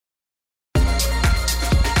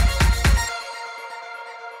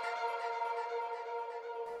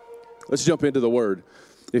Let's jump into the Word.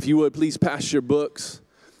 If you would, please pass your books.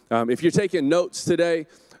 If you're taking notes today,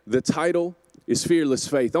 the title is Fearless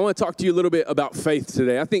Faith. I want to talk to you a little bit about faith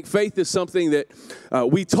today. I think faith is something that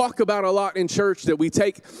we talk about a lot in church, that we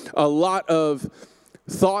take a lot of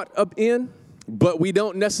thought up in, but we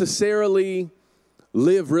don't necessarily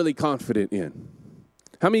live really confident in.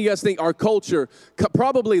 How many of you guys think our culture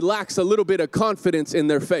probably lacks a little bit of confidence in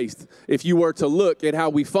their faith if you were to look at how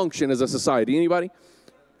we function as a society? Anybody?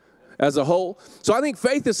 As a whole. So I think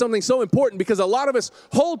faith is something so important because a lot of us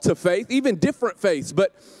hold to faith, even different faiths,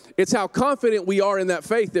 but it's how confident we are in that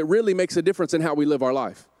faith that really makes a difference in how we live our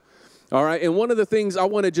life. All right, and one of the things I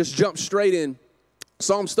want to just jump straight in,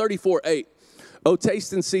 Psalms 34:8. Oh,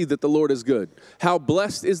 taste and see that the Lord is good. How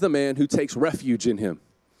blessed is the man who takes refuge in him.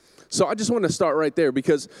 So I just want to start right there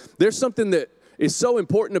because there's something that is so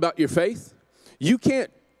important about your faith. You can't,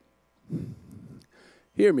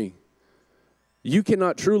 hear me, you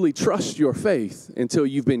cannot truly trust your faith until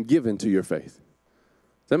you've been given to your faith.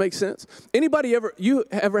 Does that make sense? Anybody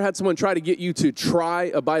ever had someone try to get you to try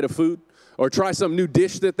a bite of food or try some new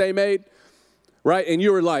dish that they made, right? And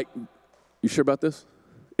you were like, you sure about this?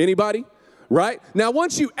 Anybody? Right? Now,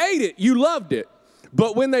 once you ate it, you loved it.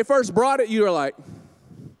 But when they first brought it, you were like,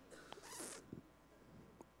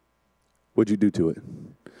 what'd you do to it?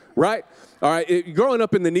 Right? All right, growing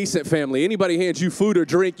up in the Neeson family, anybody hands you food or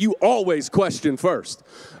drink, you always question first.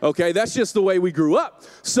 Okay, that's just the way we grew up.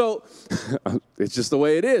 So it's just the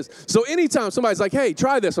way it is. So anytime somebody's like, hey,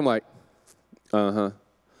 try this, I'm like,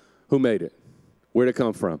 who made it? Where'd it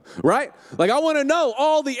come from? Right? Like I want to know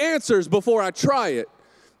all the answers before I try it.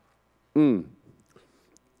 Does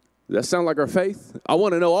that sound like our faith? I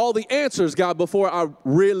want to know all the answers, God, before I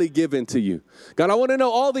really give in to you. God, I want to know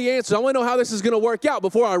all the answers. I want to know how this is going to work out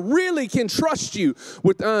before I really can trust you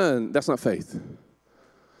with, that's not faith.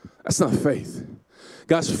 That's not faith.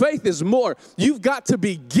 Guys, faith is more. You've got to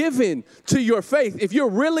be given to your faith. If you're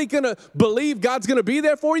really going to believe God's going to be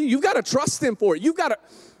there for you, you've got to trust him for it. You've got to,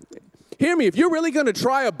 hear me, if you're really going to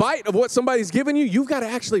try a bite of what somebody's given you, you've got to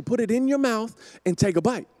actually put it in your mouth and take a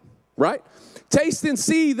bite, right? Taste and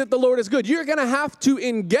see that the Lord is good. You're going to have to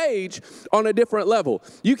engage on a different level.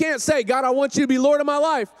 You can't say, God, I want you to be Lord of my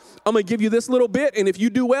life. I'm going to give you this little bit, and if you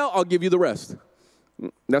do well, I'll give you the rest.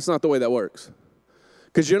 That's not the way that works.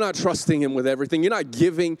 Because you're not trusting him with everything. You're not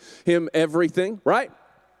giving him everything, right?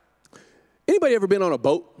 Anybody ever been on a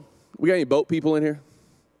boat? We got any boat people in here?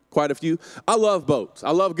 Quite a few. I love boats.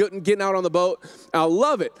 I love getting out on the boat. I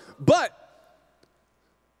love it. But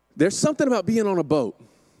there's something about being on a boat.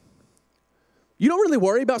 You don't really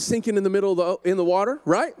worry about sinking in the middle of in the water,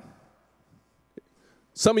 right?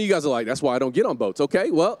 Some of you guys are like, that's why I don't get on boats. Okay,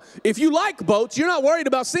 well, if you like boats, you're not worried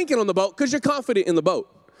about sinking on the boat because you're confident in the boat.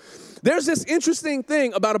 There's this interesting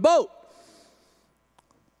thing about a boat.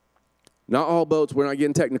 Not all boats, we're not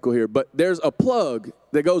getting technical here, but there's a plug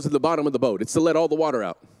that goes at the bottom of the boat. It's to let all the water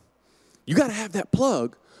out. You got to have that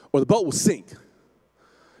plug or the boat will sink.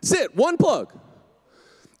 That's it, one plug.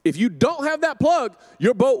 If you don't have that plug,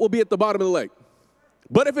 your boat will be at the bottom of the lake.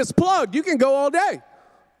 But if it's plugged, you can go all day,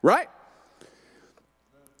 right?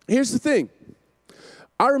 Here's the thing.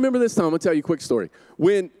 I remember this time. I'm going to tell you a quick story.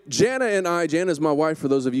 When Jana's my wife, for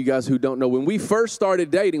those of you guys who don't know, when we first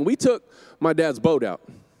started dating, we took my dad's boat out.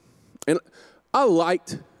 And I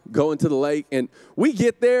liked going to the lake. And we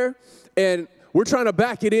get there, and we're trying to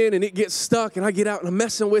back it in, and it gets stuck, and I get out, and I'm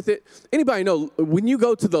messing with it. Anybody know, when you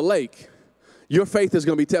go to the lake, your faith is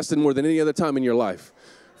going to be tested more than any other time in your life.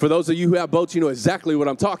 For those of you who have boats, you know exactly what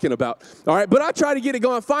I'm talking about. All right, but I try to get it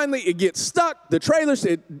going. Finally, it gets stuck. The trailers,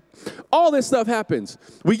 all this stuff happens.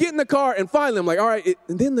 We get in the car, and finally, I'm like, all right.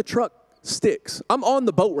 And then the truck sticks. I'm on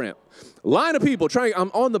the boat ramp. Line of people I'm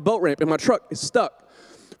on the boat ramp, and my truck is stuck.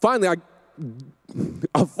 Finally,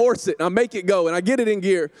 I force it, and I make it go, and I get it in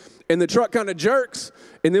gear, and the truck kind of jerks,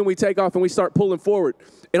 and then we take off, and we start pulling forward.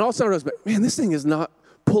 And all of a sudden, I was like, man, this thing is not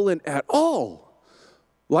pulling at all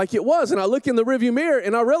like it was. And I look in the rearview mirror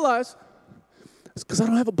and I realize it's because I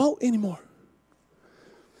don't have a boat anymore.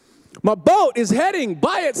 My boat is heading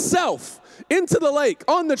by itself into the lake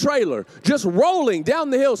on the trailer, just rolling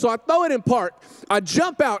down the hill. So I throw it in park. I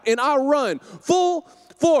jump out and I run full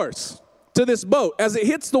force to this boat as it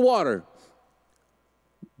hits the water.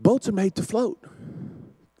 Boats are made to float.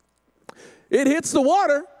 It hits the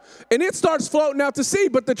water and it starts floating out to sea,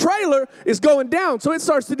 but the trailer is going down. So it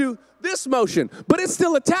starts to do this motion, but it's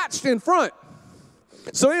still attached in front.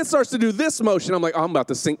 So it starts to do this motion. I'm like, oh, I'm about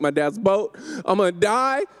to sink my dad's boat. I'm going to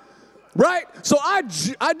die, right? So I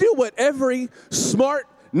do what every smart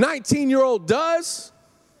 19-year-old does.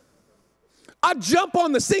 I jump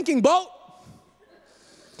on the sinking boat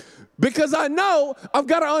because I know I've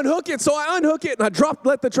got to unhook it. So I unhook it and I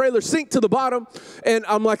let the trailer sink to the bottom. And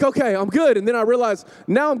I'm like, okay, I'm good. And then I realize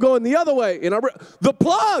now I'm going the other way. And the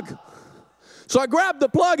plug. So I grab the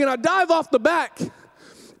plug and I dive off the back.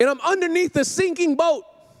 And I'm underneath the sinking boat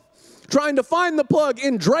trying to find the plug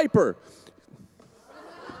in Draper.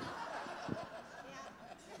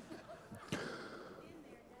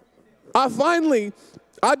 I find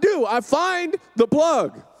the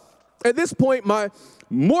plug. At this point, my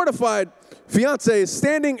mortified fiance is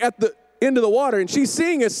standing at the end of the water, and she's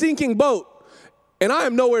seeing a sinking boat, and I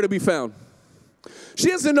am nowhere to be found. She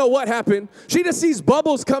doesn't know what happened. She just sees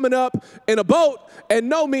bubbles coming up in a boat, and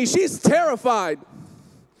know me, she's terrified.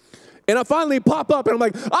 And I finally pop up, and I'm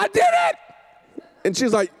like, I did it! And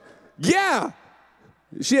she's like, yeah.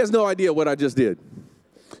 She has no idea what I just did.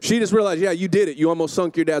 She just realized, yeah, you did it. You almost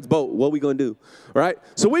sunk your dad's boat. What are we going to do? Right?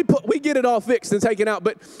 So we get it all fixed and taken out.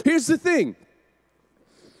 But here's the thing.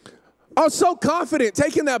 I was so confident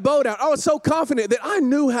taking that boat out. I was so confident that I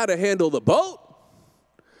knew how to handle the boat.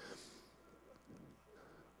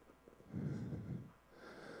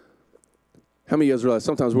 How many of you guys realize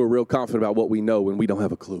sometimes we're real confident about what we know when we don't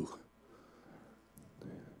have a clue?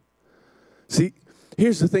 See,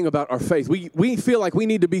 here's the thing about our faith. We feel like we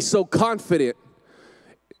need to be so confident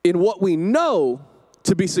in what we know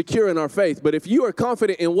to be secure in our faith. But if you are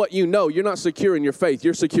confident in what you know, you're not secure in your faith.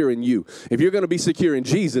 You're secure in you. If you're going to be secure in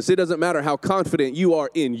Jesus, it doesn't matter how confident you are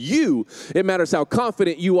in you. It matters how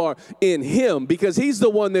confident you are in him, because he's the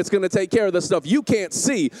one that's going to take care of the stuff you can't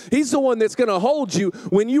see. He's the one that's going to hold you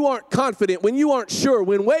when you aren't confident, when you aren't sure,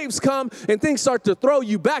 when waves come and things start to throw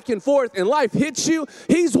you back and forth and life hits you.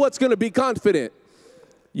 He's what's going to be confident.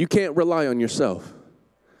 You can't rely on yourself.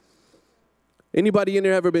 Anybody in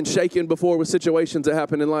there ever been shaken before with situations that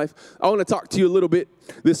happen in life? I want to talk to you a little bit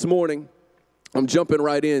this morning. I'm jumping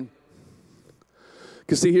right in.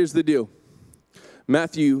 Because see, here's the deal.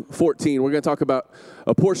 Matthew 14, we're going to talk about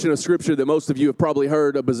a portion of Scripture that most of you have probably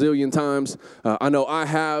heard a bazillion times. I know I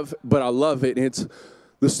have, but I love it. And it's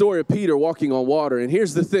the story of Peter walking on water. And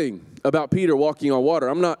here's the thing about Peter walking on water.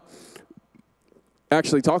 I'm not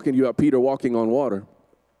actually talking to you about Peter walking on water.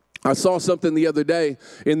 I saw something the other day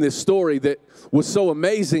in this story that was so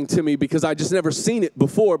amazing to me because I just never seen it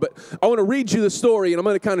before. But I want to read you the story, and I'm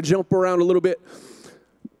going to kind of jump around a little bit,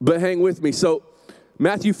 but hang with me. So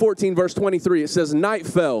Matthew 14, verse 23, it says, Night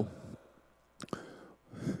fell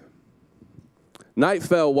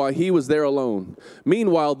while he was there alone.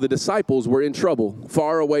 Meanwhile, the disciples were in trouble,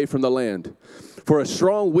 far away from the land. For a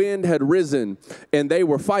strong wind had risen, and they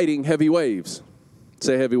were fighting heavy waves.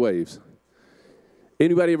 Say heavy waves.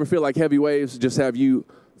 Anybody ever feel like heavy waves just have you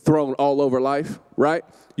thrown all over life, right?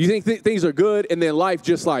 You think things are good, and then life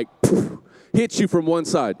just like poof, hits you from one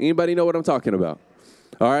side. Anybody know what I'm talking about?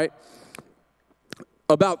 All right.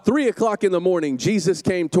 About 3 o'clock in the morning, Jesus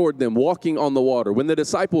came toward them, walking on the water. When the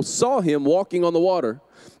disciples saw him walking on the water,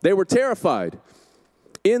 they were terrified.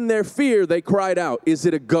 In their fear, they cried out, "Is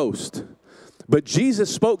it a ghost?" But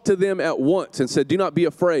Jesus spoke to them at once and said, "Do not be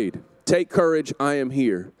afraid. Take courage, I am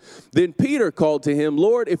here." Then Peter called to him,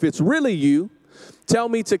 "Lord, if it's really you, tell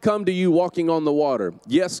me to come to you walking on the water."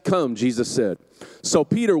 "Yes, come," Jesus said. So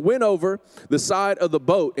Peter went over the side of the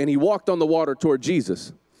boat, and he walked on the water toward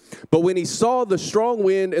Jesus. But when he saw the strong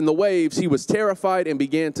wind and the waves, he was terrified and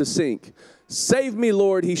began to sink. "Save me,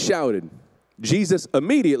 Lord," he shouted. Jesus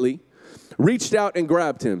immediately reached out and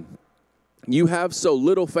grabbed him. "You have so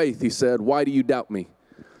little faith," he said. "Why do you doubt me?"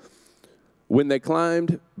 When they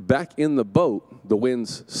climbed back in the boat, the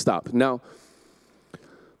winds stopped. Now,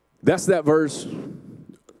 that's that verse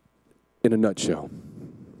in a nutshell.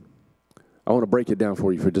 I want to break it down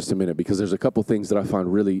for you for just a minute because there's a couple things that I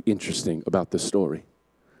find really interesting about this story.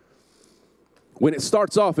 When it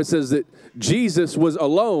starts off, it says that Jesus was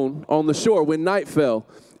alone on the shore when night fell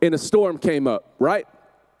and a storm came up, right?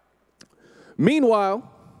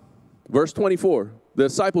 Meanwhile, verse 24, the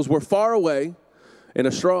disciples were far away, and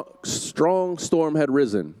a strong storm had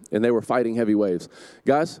risen, and they were fighting heavy waves.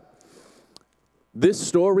 Guys, this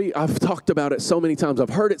story, I've talked about it so many times. I've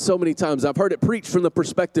heard it so many times. I've heard it preached from the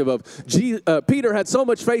perspective of Peter had so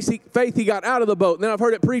much faith he got out of the boat. And then I've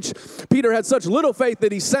heard it preached, Peter had such little faith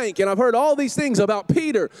that he sank. And I've heard all these things about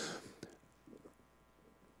Peter.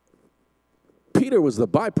 Peter was the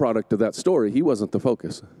byproduct of that story. He wasn't the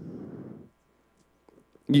focus.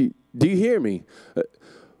 Do you hear me?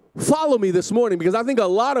 Follow me this morning, because I think a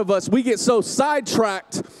lot of us, we get so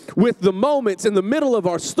sidetracked with the moments in the middle of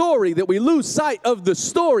our story that we lose sight of the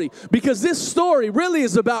story, because this story really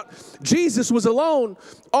is about Jesus was alone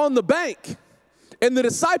on the bank and the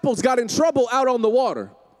disciples got in trouble out on the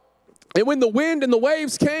water. And when the wind and the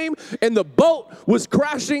waves came and the boat was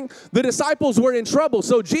crashing, the disciples were in trouble.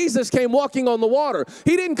 So Jesus came walking on the water.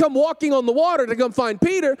 He didn't come walking on the water to come find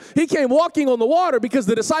Peter. He came walking on the water because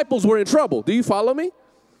the disciples were in trouble. Do you follow me?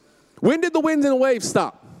 When did the winds and the waves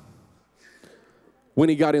stop? When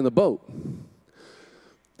he got in the boat.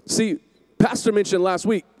 See, Pastor mentioned last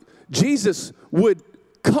week, Jesus would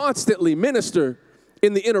constantly minister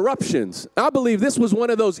in the interruptions. I believe this was one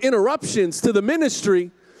of those interruptions to the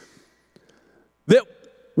ministry that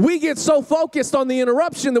we get so focused on the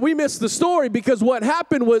interruption that we miss the story, because what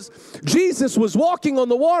happened was Jesus was walking on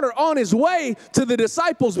the water on his way to the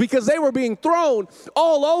disciples because they were being thrown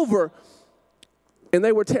all over and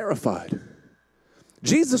they were terrified.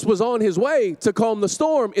 Jesus was on his way to calm the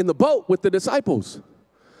storm in the boat with the disciples.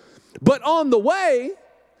 But on the way,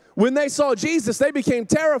 when they saw Jesus, they became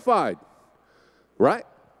terrified, right?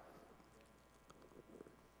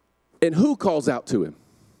 And who calls out to him?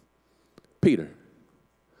 Peter.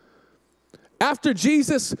 After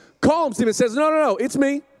Jesus calms him and says, no, it's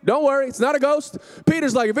me. Don't worry, it's not a ghost.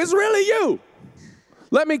 Peter's like, if it's really you,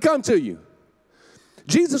 let me come to you.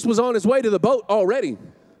 Jesus was on his way to the boat already.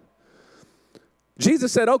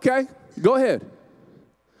 Jesus said, okay, go ahead.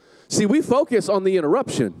 See, we focus on the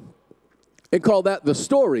interruption and call that the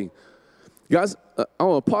story. Guys, I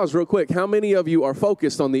want to pause real quick. How many of you are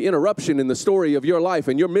focused on the interruption in the story of your life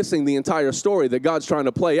and you're missing the entire story that God's trying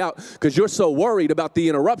to play out because you're so worried about the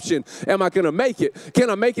interruption? Am I going to make it? Can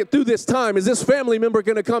I make it through this time? Is this family member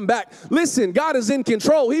going to come back? Listen, God is in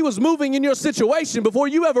control. He was moving in your situation before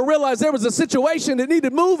you ever realized there was a situation that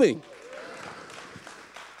needed moving.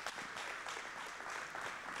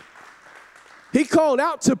 He called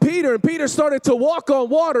out to Peter, and Peter started to walk on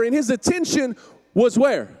water, and his attention was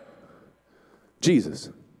where? Jesus.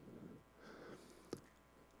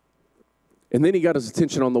 And then he got his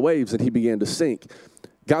attention on the waves, and he began to sink.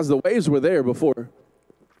 Guys, the waves were there before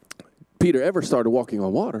Peter ever started walking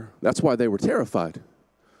on water. That's why they were terrified,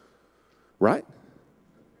 right?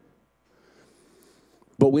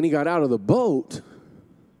 But when he got out of the boat,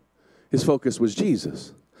 his focus was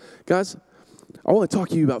Jesus. Guys, I want to talk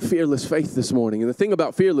to you about fearless faith this morning. And the thing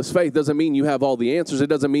about fearless faith doesn't mean you have all the answers. It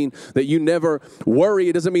doesn't mean that you never worry.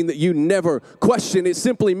 It doesn't mean that you never question. It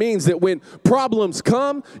simply means that when problems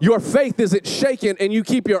come, your faith isn't shaken and you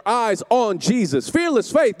keep your eyes on Jesus. Fearless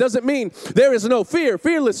faith doesn't mean there is no fear.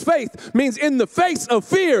 Fearless faith means in the face of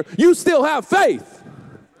fear, you still have faith.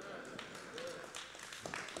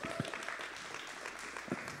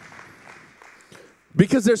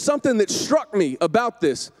 Because there's something that struck me about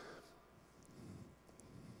this.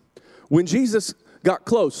 When Jesus got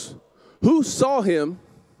close, who saw him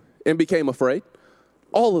and became afraid?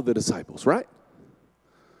 All of the disciples, right?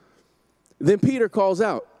 Then Peter calls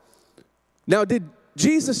out. Now, did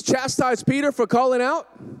Jesus chastise Peter for calling out?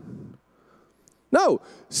 No.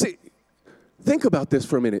 See, think about this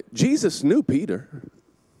for a minute. Jesus knew Peter.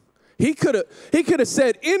 He could have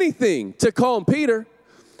said anything to calm Peter.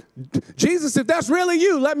 Jesus, if that's really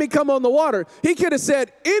you, let me come on the water. He could have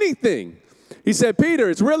said anything. He said, Peter,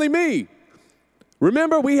 it's really me.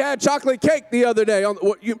 Remember, we had chocolate cake the other day.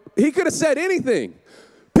 He could have said anything.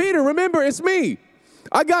 Peter, remember, it's me.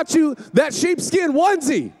 I got you that sheepskin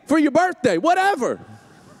onesie for your birthday, whatever.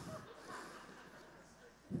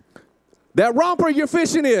 That romper you're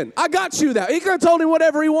fishing in, I got you that. He could have told him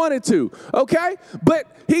whatever he wanted to, okay? But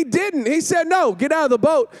he didn't. He said, no, get out of the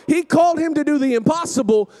boat. He called him to do the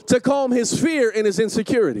impossible to calm his fear and his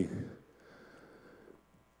insecurity.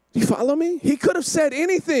 Do you follow me? He could have said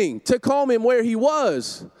anything to calm him where he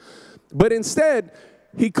was. But instead,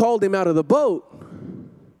 he called him out of the boat.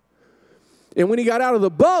 And when he got out of the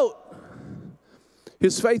boat,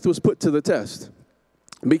 his faith was put to the test.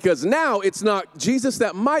 Because now it's not Jesus,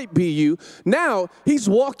 that might be you. Now he's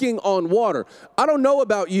walking on water. I don't know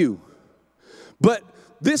about you, but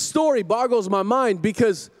this story boggles my mind,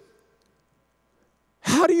 because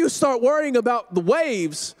how do you start worrying about the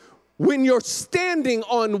waves when you're standing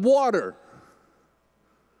on water?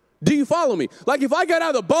 Do you follow me? Like, if I got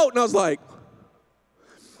out of the boat and I was like,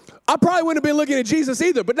 I probably wouldn't have been looking at Jesus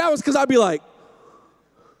either, but that was because I'd be like,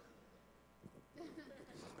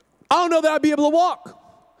 I don't know that I'd be able to walk.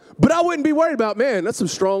 But I wouldn't be worried about, man, that's some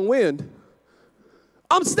strong wind.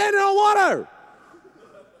 I'm standing on water.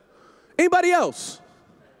 Anybody else?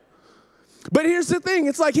 But here's the thing.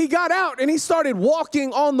 It's like he got out and he started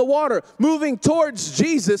walking on the water, moving towards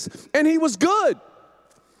Jesus, and he was good.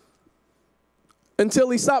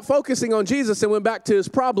 Until he stopped focusing on Jesus and went back to his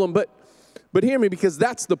problem. But hear me, because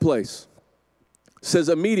that's the place. It says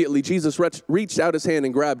immediately Jesus reached out his hand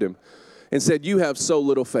and grabbed him and said, you have so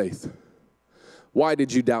little faith. Why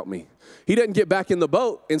did you doubt me? He doesn't get back in the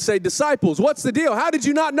boat and say, disciples, what's the deal? How did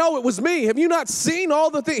you not know it was me? Have you not seen all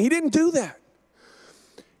the things? He didn't do that.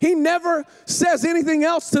 He never says anything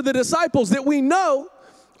else to the disciples that we know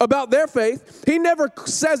about their faith. He never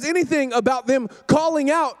says anything about them calling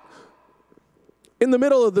out in the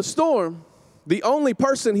middle of the storm. The only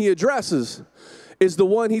person he addresses is the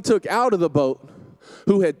one he took out of the boat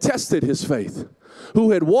who had tested his faith,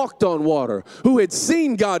 who had walked on water, who had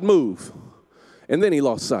seen God move. And then he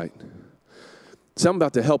lost sight. So I'm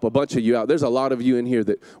about to help a bunch of you out. There's a lot of you in here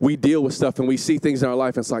that we deal with stuff and we see things in our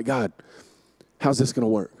life and it's like, God, how's this going to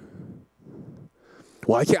work?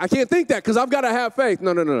 Well, I can't think that because I've got to have faith.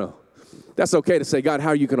 No. That's okay to say, God, how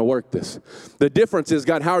are you going to work this? The difference is,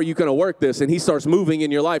 God, how are you going to work this? And he starts moving in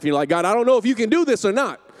your life. And you're like, God, I don't know if you can do this or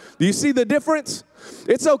not. Do you see the difference?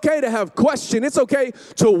 It's okay to have question. It's okay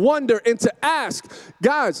to wonder and to ask.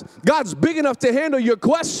 Guys, God's big enough to handle your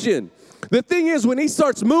question. The thing is, when he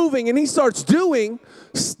starts moving and he starts doing,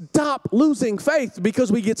 stop losing faith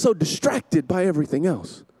because we get so distracted by everything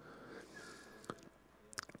else.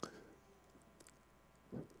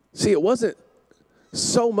 See, it wasn't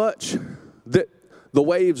so much that the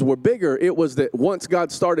waves were bigger. It was that once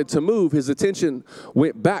God started to move, his attention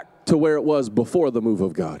went back to where it was before the move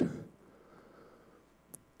of God.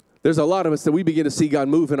 There's a lot of us that we begin to see God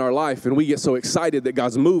move in our life, and we get so excited that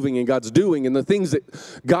God's moving and God's doing and the things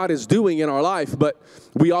that God is doing in our life, but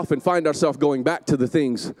we often find ourselves going back to the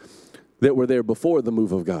things that were there before the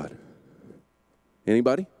move of God.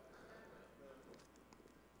 Anybody?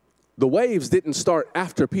 The waves didn't start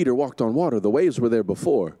after Peter walked on water. The waves were there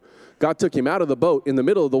before. God took him out of the boat in the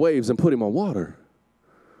middle of the waves and put him on water.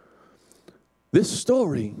 This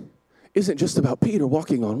story isn't just about Peter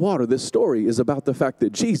walking on water. This story is about the fact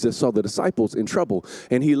that Jesus saw the disciples in trouble,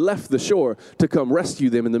 and he left the shore to come rescue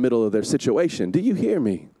them in the middle of their situation. Do you hear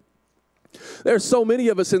me? There's so many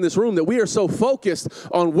of us in this room that we are so focused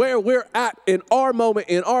on where we're at in our moment,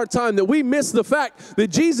 in our time, that we miss the fact that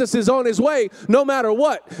Jesus is on his way no matter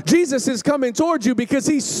what. Jesus is coming towards you because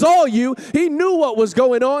he saw you, he knew what was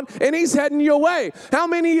going on, and he's heading your way. How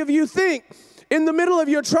many of you think in the middle of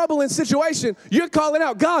your trouble and situation, you're calling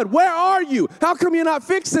out, God, where are you? How come you're not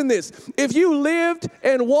fixing this? If you lived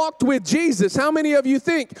and walked with Jesus, how many of you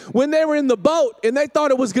think when they were in the boat and they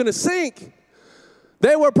thought it was going to sink,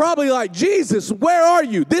 they were probably like, Jesus, where are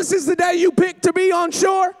you? This is the day you picked to be on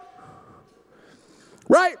shore?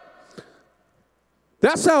 Right?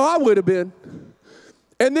 That's how I would have been.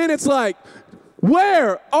 And then it's like,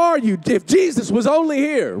 where are you? If Jesus was only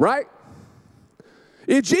here, right?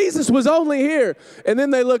 If Jesus was only here. And then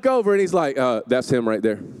they look over and he's like, that's him right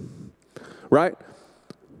there. Right?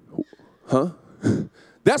 Huh?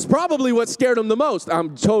 That's probably what scared him the most.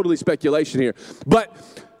 I'm totally speculation here. But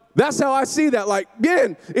that's how I see that. Like,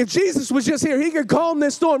 man, if Jesus was just here, he could calm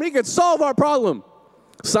this storm. He could solve our problem.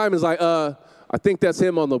 Simon's like, I think that's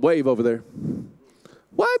him on the wave over there.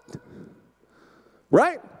 What?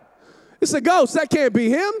 Right? It's a ghost. That can't be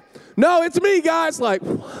him. No, it's me, guys. Like,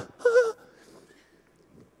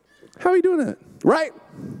 how are you doing that? Right?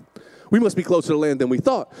 We must be closer to land than we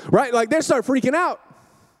thought. Right? Like, they start freaking out.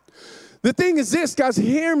 The thing is this, guys,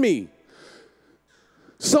 hear me.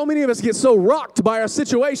 So many of us get so rocked by our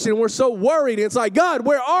situation. We're so worried. It's like, God,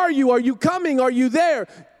 where are you? Are you coming? Are you there?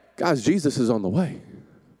 Guys, Jesus is on the way.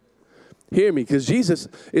 Hear me, because Jesus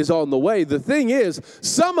is on the way. The thing is,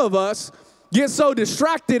 some of us get so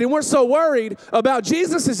distracted and we're so worried about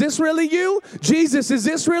Jesus, is this really you? Jesus, is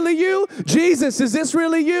this really you? Jesus, is this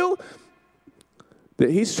really you?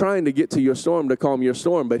 That he's trying to get to your storm to calm your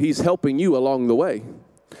storm, but he's helping you along the way.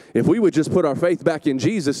 If we would just put our faith back in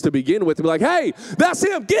Jesus to begin with and be like, hey, that's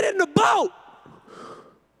him, get in the boat.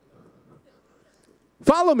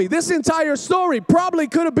 Follow me. This entire story probably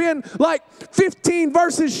could have been like 15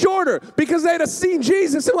 verses shorter because they'd have seen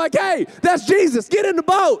Jesus and like, hey, that's Jesus, get in the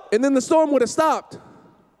boat. And then the storm would have stopped.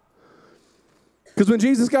 Because when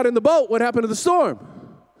Jesus got in the boat, what happened to the storm?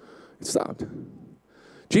 It stopped.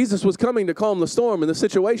 Jesus was coming to calm the storm in the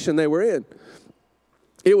situation they were in.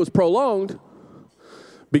 It was prolonged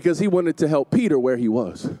because he wanted to help Peter where he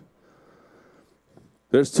was.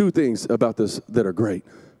 There's two things about this that are great.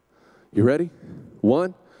 You ready?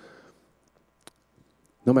 One,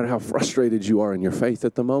 no matter how frustrated you are in your faith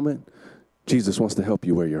at the moment, Jesus wants to help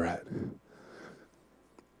you where you're at.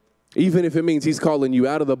 Even if it means he's calling you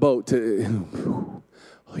out of the boat to,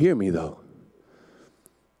 hear me though.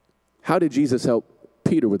 How did Jesus help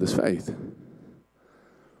Peter with his faith?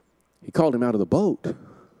 He called him out of the boat.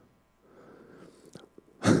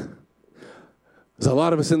 There's a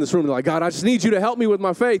lot of us in this room like, God, I just need you to help me with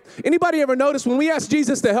my faith. Anybody ever notice when we ask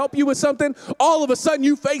Jesus to help you with something, all of a sudden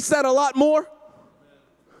you face that a lot more?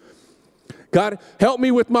 God, help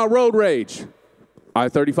me with my road rage.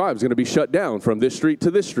 I-35 is going to be shut down from this street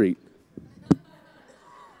to this street.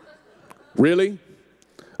 Really?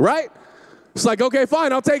 Right? It's like, okay,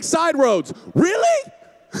 fine, I'll take side roads. Really?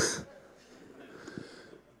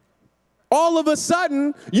 All of a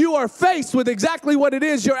sudden, you are faced with exactly what it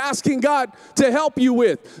is you're asking God to help you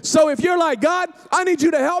with. So if you're like, God, I need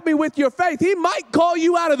you to help me with your faith, he might call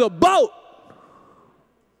you out of the boat.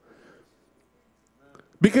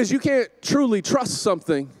 Because you can't truly trust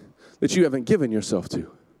something that you haven't given yourself to.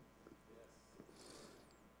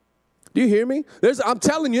 Do you hear me? I'm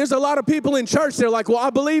telling you, there's a lot of people in church, they're like, well,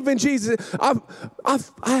 I believe in Jesus. I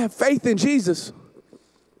have faith in Jesus.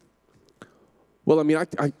 Well, I mean, I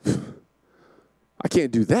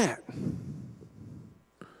can't do that.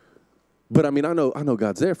 But I mean, I know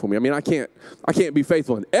God's there for me. I mean, I can't be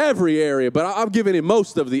faithful in every area, but I'm giving him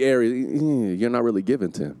most of the area. You're not really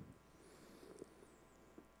giving to him.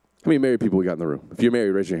 How many married people we got in the room? If you're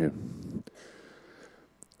married, raise your hand.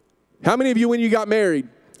 How many of you, when you got married,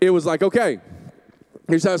 it was like, okay,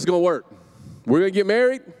 here's how it's going to work. We're going to get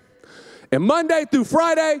married, and Monday through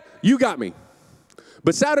Friday, you got me.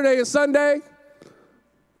 But Saturday and Sunday,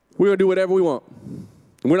 we're going to do whatever we want.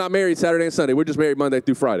 We're not married Saturday and Sunday. We're just married Monday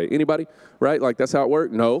through Friday. Anybody? Right? Like that's how it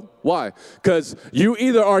worked? No. Why? Because you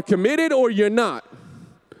either are committed or you're not.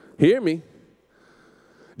 Hear me.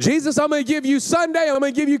 Jesus, I'm going to give you Sunday. I'm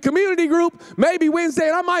going to give you community group. Maybe Wednesday,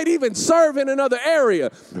 and I might even serve in another area.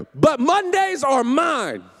 But Mondays are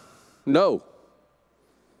mine. No.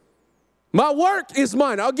 My work is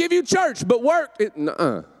mine. I'll give you church, but work,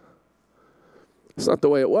 nuh-uh. It's not the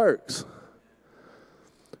way it works.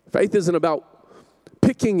 Faith isn't about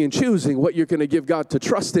picking and choosing what you're going to give God to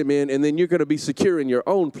trust him in, and then you're going to be secure in your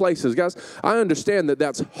own places. Guys, I understand that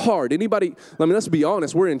that's hard. Anybody, let's be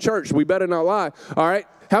honest. We're in church. We better not lie. All right?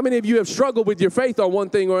 How many of you have struggled with your faith on one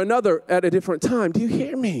thing or another at a different time? Do you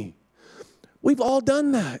hear me? We've all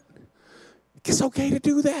done that. It's okay to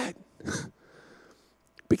do that.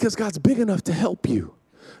 Because God's big enough to help you.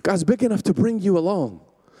 God's big enough to bring you along.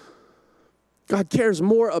 God cares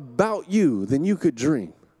more about you than you could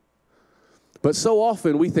dream. But so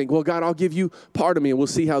often we think, well, God, I'll give you part of me and we'll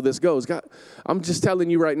see how this goes. God, I'm just telling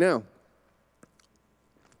you right now,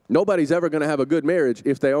 nobody's ever going to have a good marriage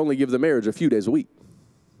if they only give the marriage a few days a week.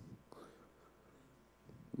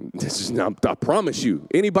 I promise you.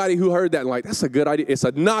 Anybody who heard that and like, that's a good idea. It's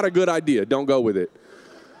not a good idea. Don't go with it.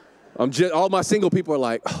 All my single people are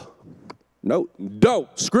like, oh, no, don't.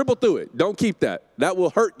 Scribble through it. Don't keep that. That will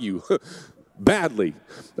hurt you badly.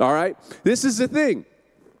 All right? This is the thing.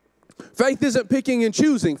 Faith isn't picking and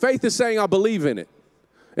choosing. Faith is saying, I believe in it.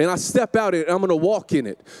 And I step out in it. And I'm going to walk in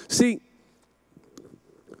it. See,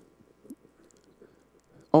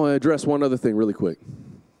 I want to address one other thing really quick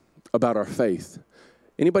about our faith.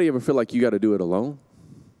 Anybody ever feel like you got to do it alone?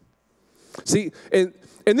 See, and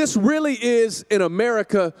this really is an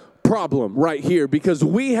America problem right here, because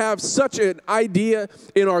we have such an idea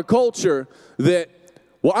in our culture that,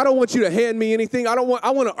 well, I don't want you to hand me anything. I want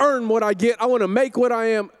to earn what I get. I want to make what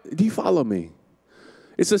I am. Do you follow me?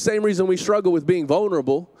 It's the same reason we struggle with being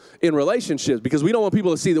vulnerable in relationships, because we don't want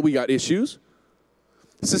people to see that we got issues.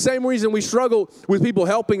 It's the same reason we struggle with people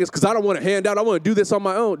helping us, because I don't want to hand out. I want to do this on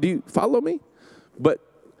my own. Do you follow me? But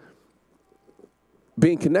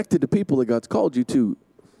being connected to people that God's called you to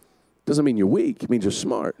doesn't mean you're weak. It means you're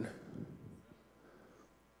smart. How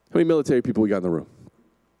many military people we got in the room?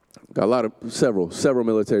 Got several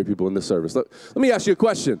military people in this service. Let me ask you a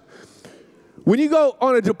question. When you go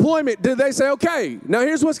on a deployment, did they say, okay, now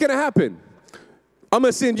here's what's going to happen. I'm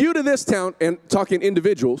going to send you to this town, and talking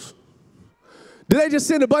individuals. Did they just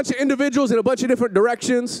send a bunch of individuals in a bunch of different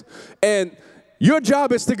directions, and your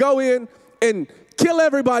job is to go in and kill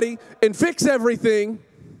everybody and fix everything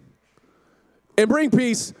and bring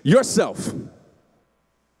peace yourself?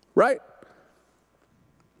 Right?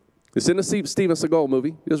 It's in the Steven Seagal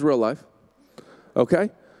movie. It's real life. Okay?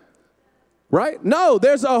 Right? No,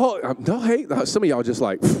 there's a whole, no, hey, some of y'all just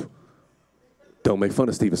like, don't make fun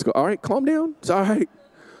of Steven Seagal. All right, calm down. It's all right.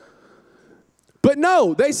 But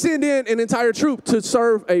no, they send in an entire troop to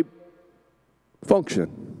serve a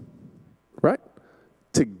function. Right?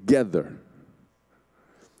 Together.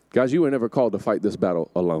 Guys, you were never called to fight this battle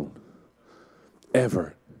alone.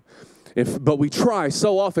 Ever. But we try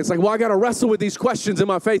so often. It's like, well, I got to wrestle with these questions in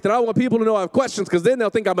my faith. And I want people to know I have questions, because then they'll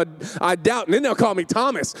think I doubt. And then they'll call me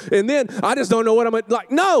Thomas. And then I just don't know what I'm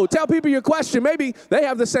like. No, tell people your question. Maybe they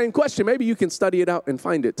have the same question. Maybe you can study it out and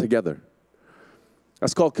find it together.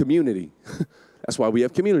 That's called community. That's why we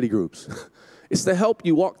have community groups. It's to help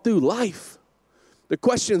you walk through life. The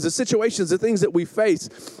questions, the situations, the things that we face.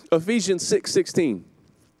 Ephesians 6:16.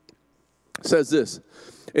 It says this,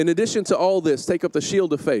 in addition to all this, take up the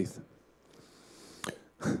shield of faith.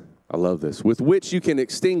 I love this. With which you can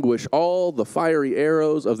extinguish all the fiery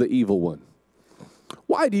arrows of the evil one.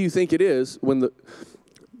 Why do you think it is when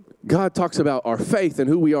God talks about our faith and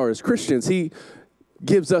who we are as Christians, he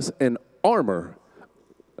gives us an armor?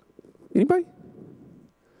 Anybody?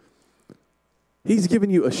 He's giving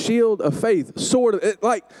you a shield of faith, sword of,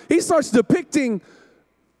 like he starts depicting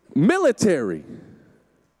military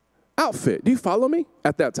outfit. Do you follow me?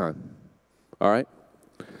 At that time. All right.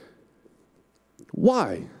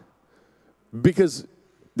 Why? Because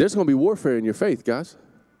there's going to be warfare in your faith, guys.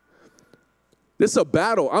 This is a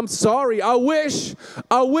battle. I'm sorry. I wish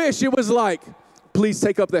it was like, please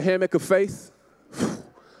take up the hammock of faith.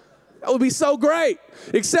 That would be so great.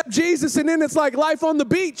 Accept Jesus, and then it's like life on the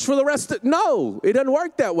beach for the rest of, no, it doesn't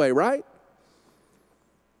work that way, right?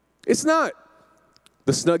 It's not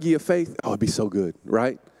the Snuggie of faith. Oh, it'd be so good,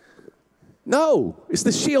 right? No, it's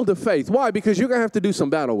the shield of faith. Why? Because you're going to have to do some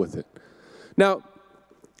battle with it. Now,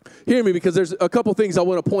 hear me, because there's a couple things I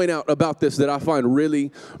want to point out about this that I find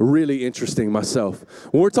really, really interesting myself.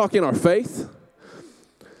 When we're talking our faith,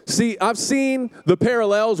 see, I've seen the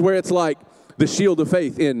parallels where it's like the shield of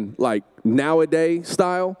faith in like nowadays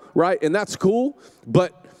style, right? And that's cool,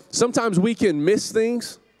 but sometimes we can miss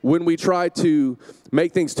things when we try to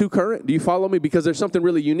make things too current. Do you follow me? Because there's something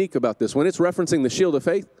really unique about this. When it's referencing the shield of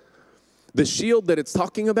faith, the shield that it's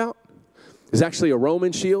talking about is actually a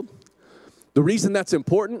Roman shield. The reason that's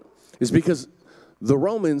important is because the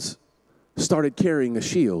Romans started carrying a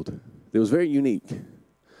shield that was very unique. And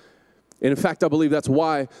in fact, I believe that's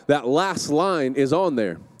why that last line is on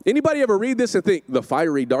there. Anybody ever read this and think, the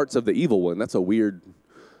fiery darts of the evil one? That's a weird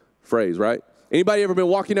phrase, right? Anybody ever been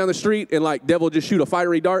walking down the street and like devil just shoot a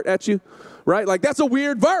fiery dart at you, right? Like that's a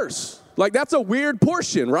weird verse. Like that's a weird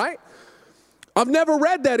portion, right? I've never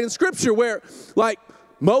read that in Scripture where like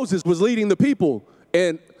Moses was leading the people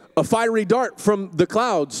and a fiery dart from the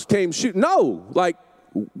clouds came shooting. No, like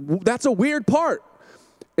that's a weird part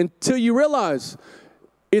until you realize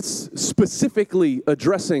it's specifically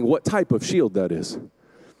addressing what type of shield that is.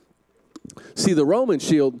 See, the Roman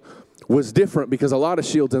shield was different because a lot of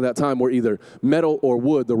shields in that time were either metal or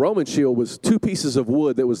wood. The Roman shield was two pieces of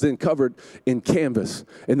wood that was then covered in canvas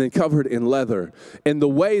and then covered in leather. And the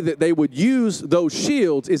way that they would use those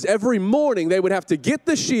shields is every morning they would have to get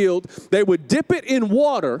the shield, they would dip it in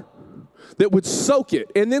water that would soak it.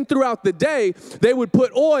 And then throughout the day, they would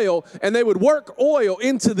put oil and they would work oil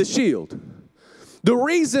into the shield. The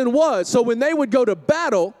reason was, so when they would go to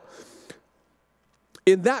battle,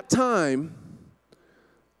 in that time,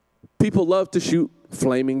 people loved to shoot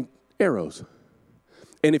flaming arrows.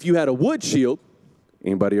 And if you had a wood shield,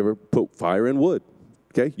 anybody ever put fire in wood?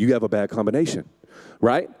 Okay, you have a bad combination,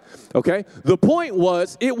 right? Okay, the point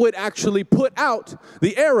was it would actually put out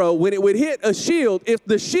the arrow when it would hit a shield if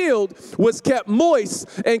the shield was kept moist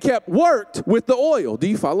and kept worked with the oil. Do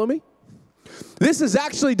you follow me? This is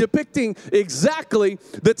actually depicting exactly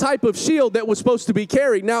the type of shield that was supposed to be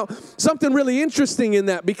carried. Now, something really interesting in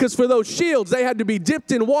that, because for those shields, they had to be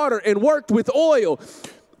dipped in water and worked with oil.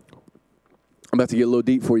 I'm about to get a little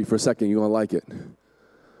deep for you for a second. You're going to like it.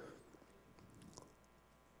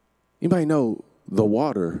 Anybody know the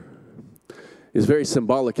water is very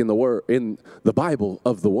symbolic in the Bible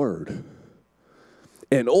of the Word.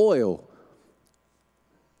 And oil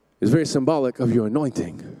is very symbolic of your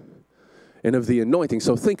anointing. And of the anointing.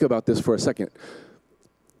 So think about this for a second.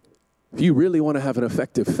 If you really want to have an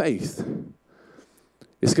effective faith,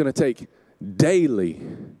 it's going to take daily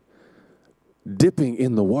dipping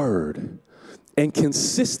in the Word and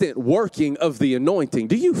consistent working of the anointing.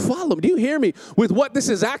 Do you follow me? Do you hear me with what this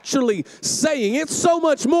is actually saying? It's so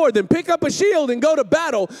much more than pick up a shield and go to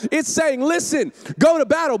battle. It's saying, listen, go to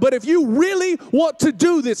battle. But if you really want to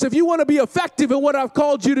do this, if you want to be effective in what I've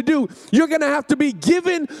called you to do, you're going to have to be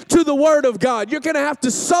given to the Word of God. You're going to have to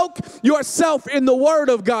soak yourself in the Word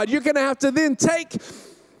of God. You're going to have to then take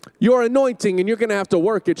your anointing and you're going to have to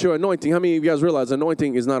work at your anointing. How many of you guys realize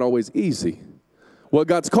anointing is not always easy? What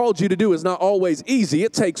God's called you to do is not always easy.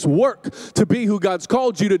 It takes work to be who God's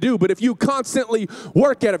called you to do. But if you constantly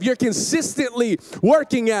work at it, if you're consistently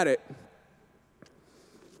working at it,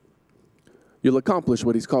 you'll accomplish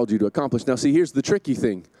what He's called you to accomplish. Now, see, here's the tricky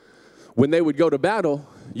thing. When they would go to battle,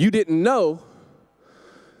 you didn't know.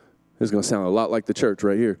 This is going to sound a lot like the church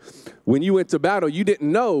right here. When you went to battle, you didn't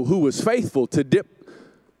know who was faithful to dip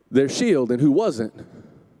their shield and who wasn't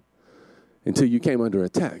until you came under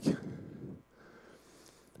attack.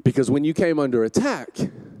 Because when you came under attack,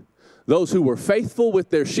 those who were faithful with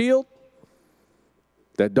their shield,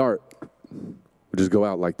 that dart would just go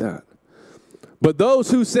out like that. But those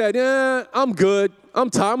who said, I'm good. I'm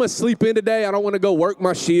tired. I'm going to sleep in today. I don't want to go work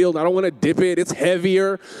my shield. I don't want to dip it. It's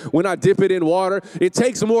heavier when I dip it in water. It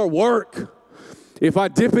takes more work. If I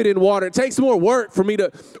dip it in water, it takes more work for me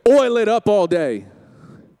to oil it up all day.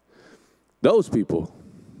 Those people,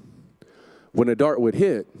 when a dart would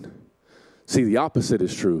hit, see, the opposite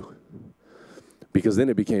is true, because then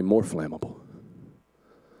it became more flammable.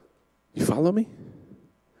 You follow me?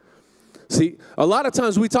 See, a lot of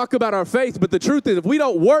times we talk about our faith, but the truth is if we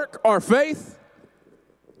don't work our faith,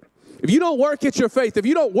 if you don't work at your faith, if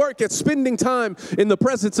you don't work at spending time in the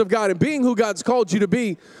presence of God and being who God's called you to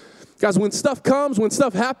be, guys, when stuff comes, when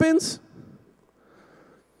stuff happens,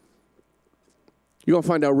 you're going to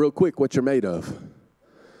find out real quick what you're made of.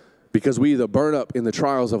 Because we either burn up in the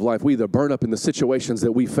trials of life, we either burn up in the situations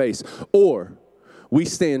that we face, or we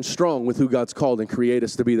stand strong with who God's called and create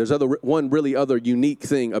us to be. There's one really other unique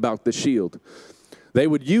thing about the shield. They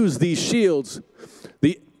would use these shields.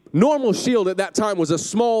 The normal shield at that time was a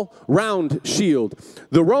small, round shield.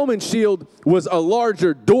 The Roman shield was a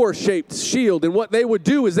larger, door-shaped shield. And what they would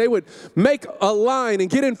do is they would make a line and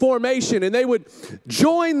get in formation, and they would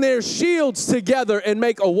join their shields together and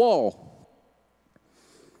make a wall.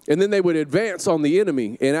 And then they would advance on the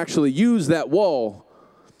enemy and actually use that wall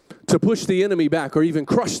to push the enemy back or even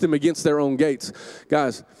crush them against their own gates.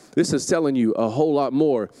 Guys, this is telling you a whole lot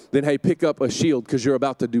more than, hey, pick up a shield because you're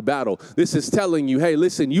about to do battle. This is telling you, hey,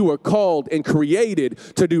 listen, you were called and created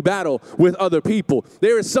to do battle with other people.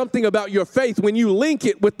 There is something about your faith when you link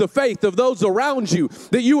it with the faith of those around you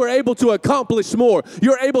that you are able to accomplish more.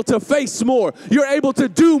 You're able to face more. You're able to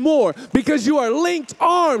do more because you are linked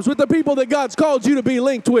arms with the people that God's called you to be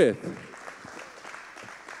linked with.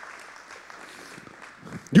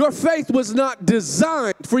 Your faith was not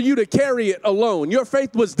designed for you to carry it alone. Your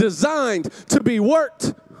faith was designed to be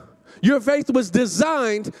worked. Your faith was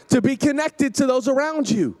designed to be connected to those around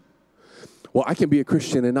you. Well, I can be a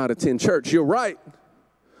Christian and not attend church. You're right.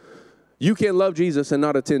 You can love Jesus and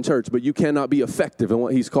not attend church, but you cannot be effective in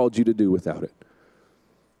what he's called you to do without it.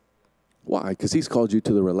 Why? Because he's called you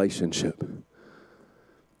to the relationship.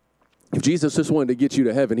 If Jesus just wanted to get you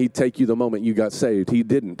to heaven, he'd take you the moment you got saved. He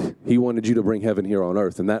didn't. He wanted you to bring heaven here on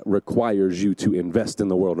earth, and that requires you to invest in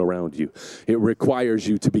the world around you. It requires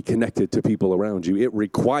you to be connected to people around you. It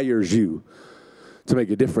requires you to make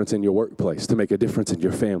a difference in your workplace, to make a difference in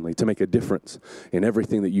your family, to make a difference in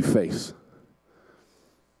everything that you face.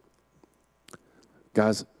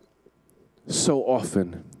 Guys, so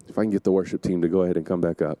often, if I can get the worship team to go ahead and come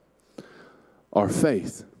back up, our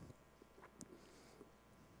faith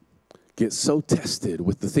get so tested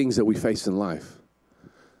with the things that we face in life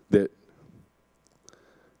that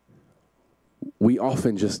we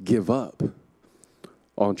often just give up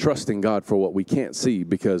on trusting God for what we can't see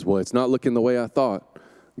because, well, it's not looking the way I thought.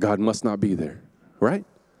 God must not be there, right?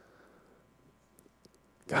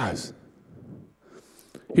 Guys,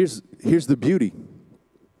 here's the beauty.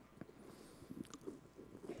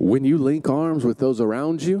 When you link arms with those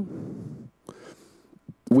around you,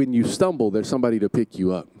 when you stumble, there's somebody to pick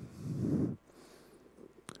you up.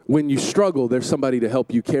 When you struggle, there's somebody to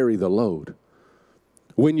help you carry the load.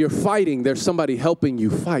 When you're fighting, there's somebody helping you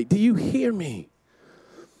fight. Do you hear me?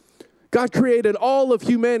 God created all of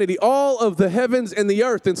humanity, all of the heavens and the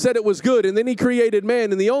earth, and said it was good. And then he created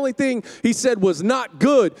man. And the only thing he said was not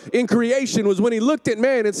good in creation was when he looked at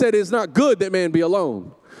man and said, it's not good that man be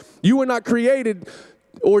alone. You were not created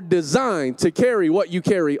or designed to carry what you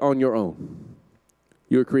carry on your own.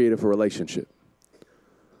 You were created for relationship.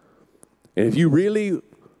 And if you really,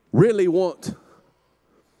 really want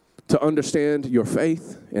to understand your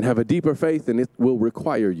faith and have a deeper faith, then it will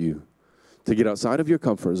require you to get outside of your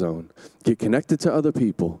comfort zone, get connected to other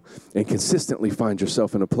people, and consistently find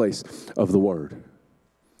yourself in a place of the Word.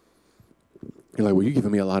 You're like, well, you're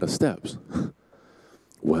giving me a lot of steps.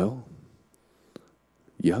 Well,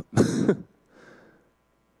 yep.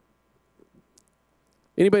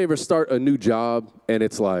 Anybody ever start a new job and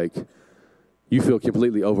it's like, you feel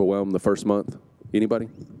completely overwhelmed the first month? Anybody?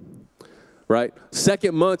 Right?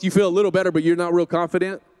 Second month, you feel a little better, but you're not real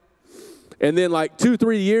confident. And then like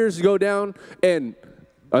 2-3 years go down and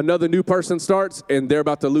another new person starts and they're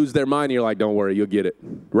about to lose their mind. And you're like, don't worry, you'll get it.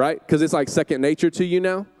 Right? Because it's like second nature to you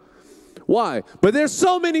now. Why? But there's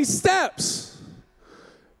so many steps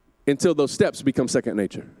until those steps become second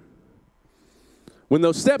nature. When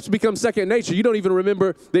those steps become second nature, you don't even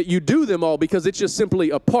remember that you do them all because it's just simply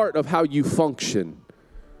a part of how you function.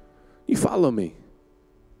 You follow me?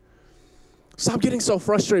 Stop getting so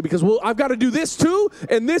frustrated because, well, I've got to do this too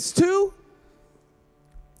and this too.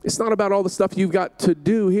 It's not about all the stuff you've got to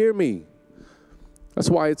do. Hear me. That's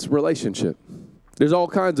why it's relationship. There's all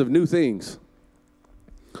kinds of new things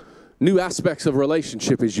new aspects of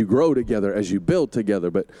relationship as you grow together, as you build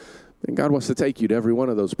together. But God wants to take you to every one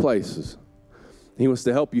of those places. He wants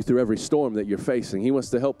to help you through every storm that you're facing. He wants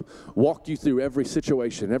to help walk you through every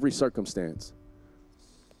situation, every circumstance.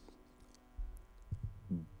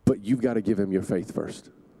 But you've got to give him your faith first.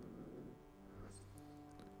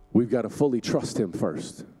 We've got to fully trust him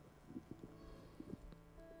first.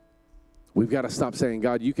 We've got to stop saying,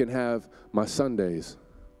 God, you can have my Sundays,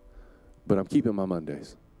 but I'm keeping my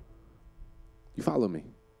Mondays. You follow me?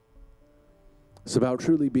 It's about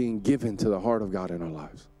truly being given to the heart of God in our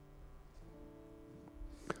lives.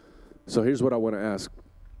 So here's what I want to ask.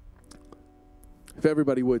 If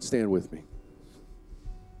everybody would stand with me.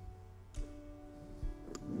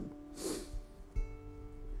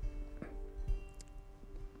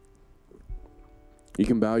 You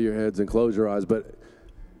can bow your heads and close your eyes, but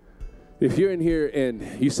if you're in here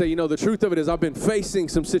and you say, the truth of it is I've been facing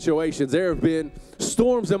some situations. There have been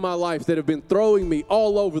storms in my life that have been throwing me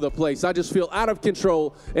all over the place. I just feel out of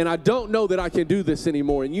control, and I don't know that I can do this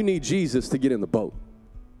anymore, and you need Jesus to get in the boat.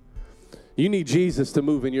 You need Jesus to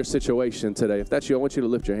move in your situation today. If that's you, I want you to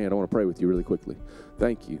lift your hand. I want to pray with you really quickly.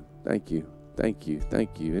 Thank you, thank you, thank you,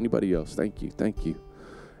 thank you. Anybody else? Thank you, thank you.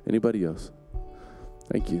 Anybody else?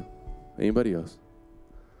 Thank you. Anybody else?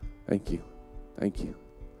 Thank you, thank you.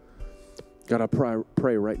 God, I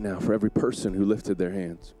pray right now for every person who lifted their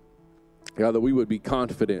hands. God, that we would be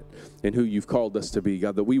confident in who you've called us to be.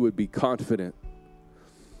 God, that we would be confident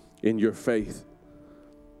in your faith,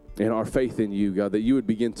 in our faith in you. God, that you would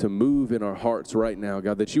begin to move in our hearts right now.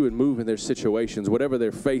 God, that you would move in their situations, whatever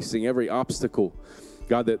they're facing, every obstacle.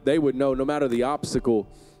 God, that they would know no matter the obstacle,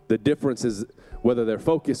 the difference is whether their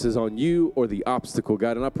focus is on you or the obstacle,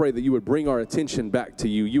 God. And I pray that you would bring our attention back to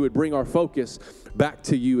you. You would bring our focus back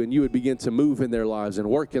to you, and you would begin to move in their lives and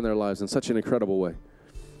work in their lives in such an incredible way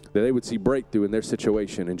that they would see breakthrough in their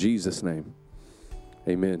situation. In Jesus' name,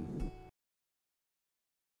 amen.